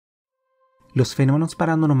Los fenómenos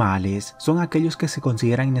paranormales son aquellos que se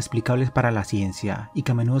consideran inexplicables para la ciencia y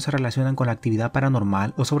que a menudo se relacionan con la actividad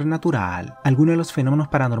paranormal o sobrenatural. Algunos de los fenómenos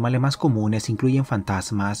paranormales más comunes incluyen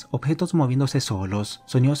fantasmas, objetos moviéndose solos,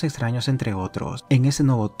 sonidos extraños, entre otros. En este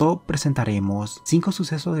nuevo top presentaremos 5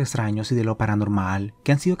 sucesos extraños y de lo paranormal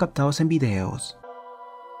que han sido captados en videos.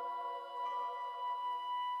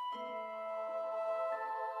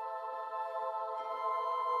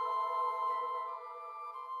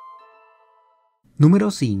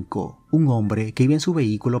 Número 5. Un hombre que iba en su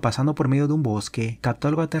vehículo pasando por medio de un bosque captó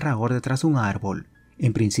algo aterrador detrás de un árbol.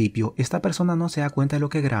 En principio, esta persona no se da cuenta de lo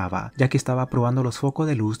que graba, ya que estaba probando los focos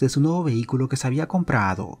de luz de su nuevo vehículo que se había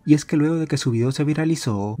comprado, y es que luego de que su video se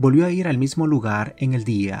viralizó, volvió a ir al mismo lugar en el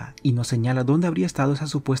día, y nos señala dónde habría estado esa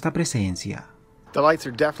supuesta presencia. The lights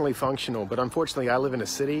are definitely functional, but unfortunately I live in a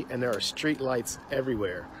city and there are street lights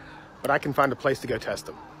everywhere. But I can find a place to go test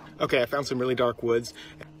them. Okay, I found some really dark woods.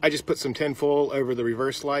 I just put some tinfoil over the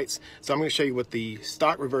reverse lights. So I'm going to show you what the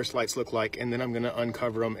stock reverse lights look like, and then I'm going to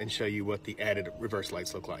uncover them and show you what the added reverse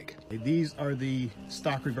lights look like. These are the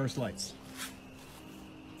stock reverse lights.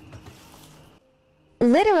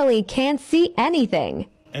 Literally can't see anything.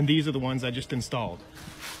 And these are the ones I just installed.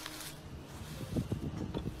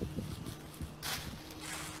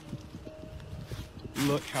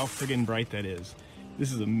 Look how friggin' bright that is.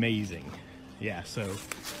 This is amazing. Yeah, so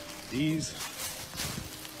these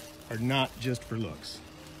are not just for looks.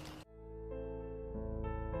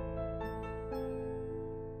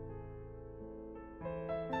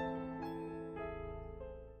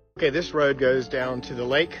 Okay, this road goes down to the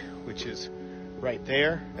lake, which is right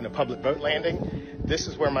there, and a public boat landing. This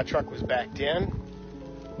is where my truck was backed in.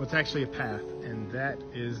 Well, it's actually a path, and that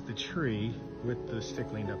is the tree with the stick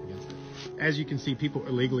leaned up against it. As you can see, people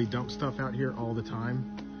illegally dump stuff out here all the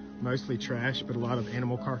time. Mostly trash, but a lot of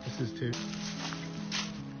animal carcasses too.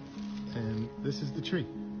 And this is the tree.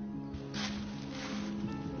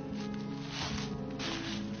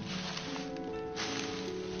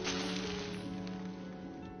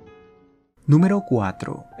 Número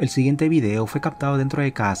 4. El siguiente video fue captado dentro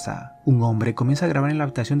de casa. Un hombre comienza a grabar en la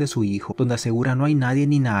habitación de su hijo, donde asegura no hay nadie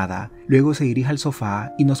ni nada. Luego se dirige al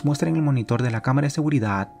sofá y nos muestra en el monitor de la cámara de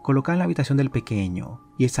seguridad colocada en la habitación del pequeño.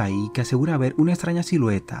 Y es ahí que asegura ver una extraña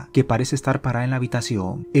silueta que parece estar parada en la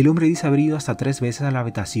habitación. El hombre dice haber ido hasta 3 veces a la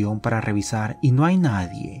habitación para revisar y no hay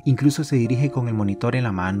nadie. Incluso se dirige con el monitor en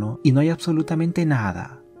la mano y no hay absolutamente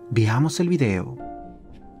nada. Veamos el video.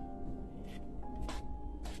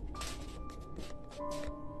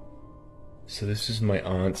 So this is my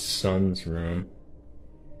aunt's son's room,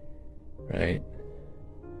 right?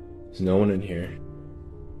 There's no one in here.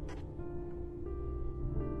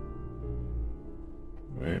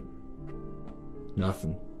 Right?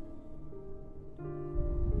 Nothing.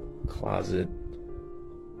 Closet.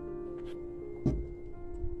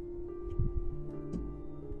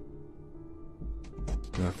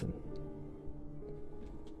 Nothing.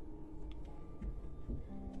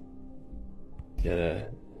 Get a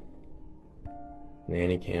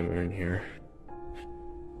nanny camera in here.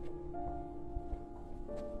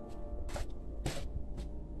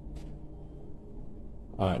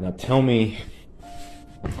 Alright, now tell me,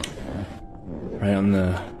 right on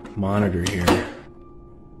the monitor here,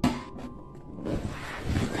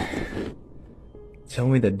 tell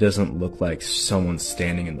me that doesn't look like someone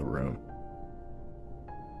standing in the room.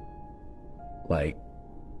 Like,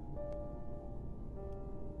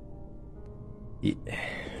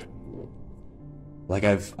 like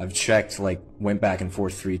I've checked, like went back and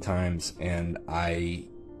forth 3 times, and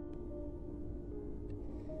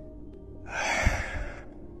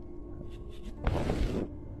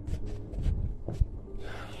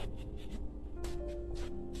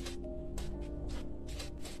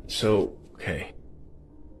so, okay,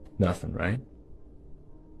 nothing, right?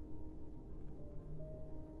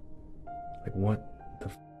 Like what the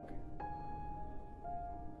f?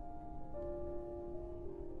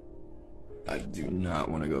 I do not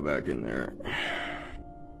want to go back in there.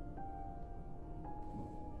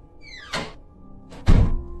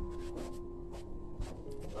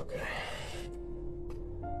 Okay.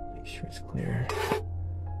 Make sure it's clear.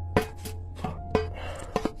 Fuck.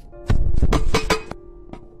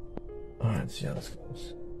 Alright, let's see how this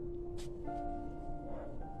goes.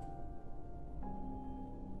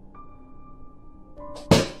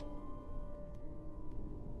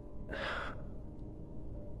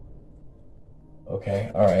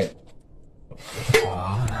 Okay, alright.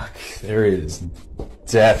 Fuck, there is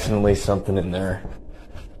definitely something in there.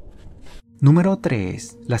 Número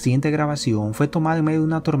 3. La siguiente grabación fue tomada en medio de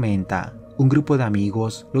una tormenta. un grupo de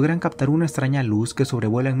amigos logran captar una extraña luz que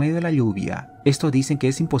sobrevuela en medio de la lluvia. Estos dicen que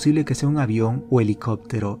es imposible que sea un avión o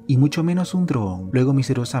helicóptero, y mucho menos un dron. Luego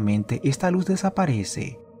misteriosamente esta luz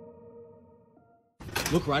desaparece.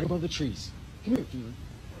 Look right above the trees. Come here, dude.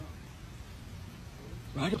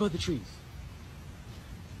 Right above the trees.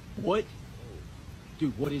 What?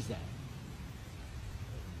 Dude, what is that?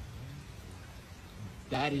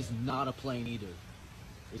 That is not a plane either.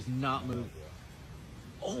 It's not moving.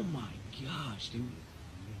 Oh my gosh, dude.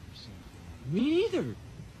 Me neither.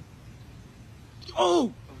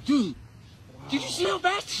 Oh, dude. Did you see how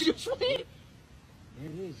fast it just went? There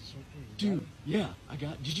it is. It's right there. Dude, yeah, I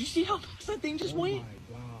got. Did you see how fast that thing just went?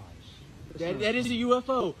 Oh my gosh. That is a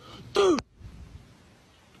UFO. Dude!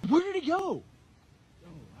 Where did it go?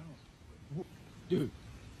 Dude,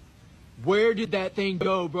 where did that thing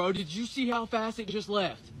go, bro? Did you see how fast it just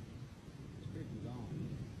left?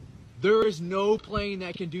 There is no plane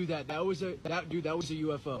that can do that. That was a UFO. Dude, that was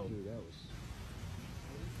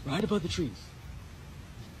Right above the trees.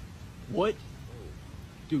 What?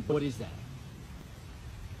 Dude, what is that?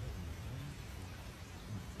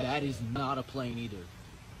 That is not a plane either.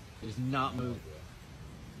 It is not moving.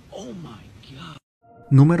 Oh my God.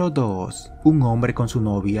 Número 2. Un hombre con su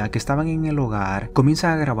novia que estaban en el hogar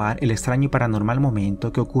comienza a grabar el extraño y paranormal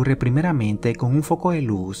momento que ocurre primeramente con un foco de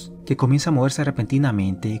luz que comienza a moverse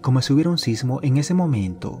repentinamente como si hubiera un sismo en ese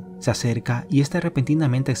momento. Se acerca y este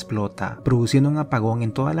repentinamente explota, produciendo un apagón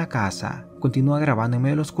en toda la casa. Continúa grabando en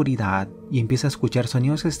medio de la oscuridad y empieza a escuchar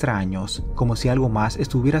sonidos extraños, como si algo más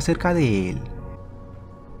estuviera cerca de él.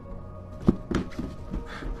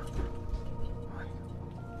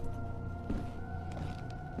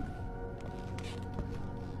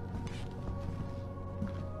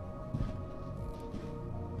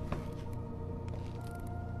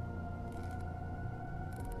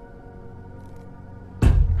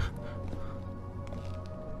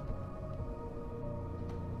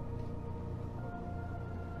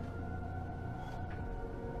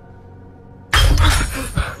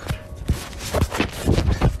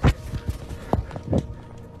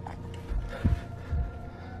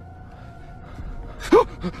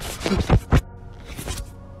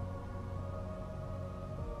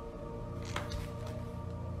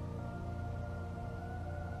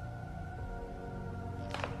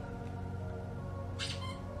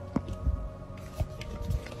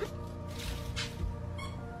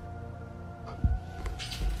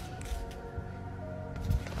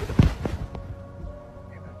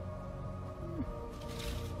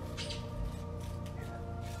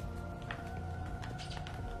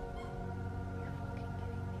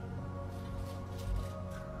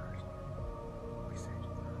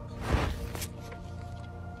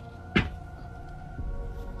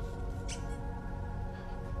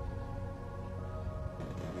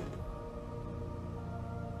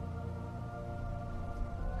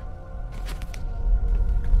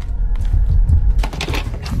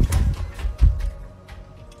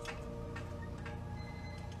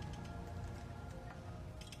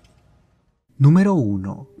 Número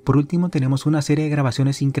 1. Por último tenemos una serie de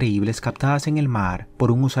grabaciones increíbles captadas en el mar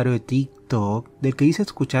por un usuario de TikTok del que dice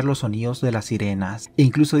escuchar los sonidos de las sirenas e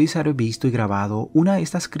incluso dice haber visto y grabado una de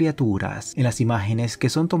estas criaturas. En las imágenes que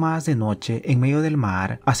son tomadas de noche en medio del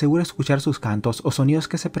mar asegura escuchar sus cantos o sonidos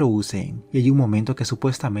que se producen y hay un momento que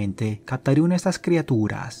supuestamente captaría una de estas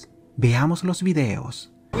criaturas. Veamos los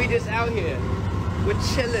videos. We just out here. We're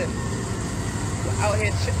chilling. We're out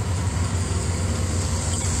here chilling.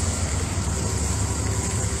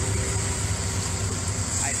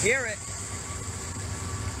 I hear it.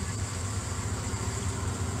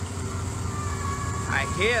 I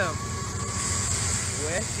hear him.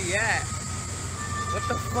 Where's she at? What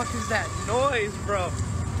the fuck is that noise, bro?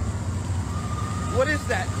 What is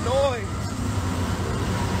that noise?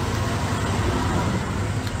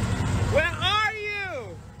 Where are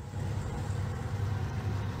you?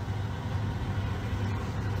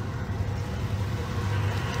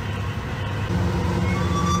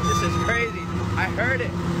 This is crazy. I heard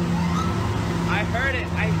it. I heard it.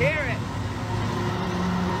 I hear it.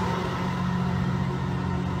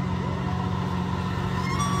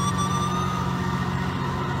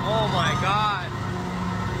 Oh my God.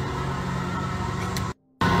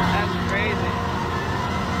 That's crazy.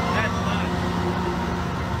 That's nuts.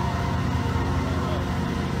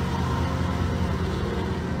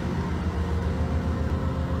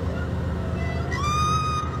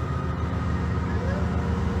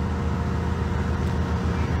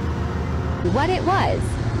 What it was.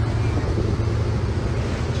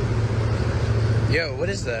 Yo, what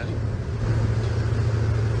is that?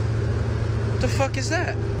 What the fuck is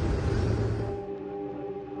that?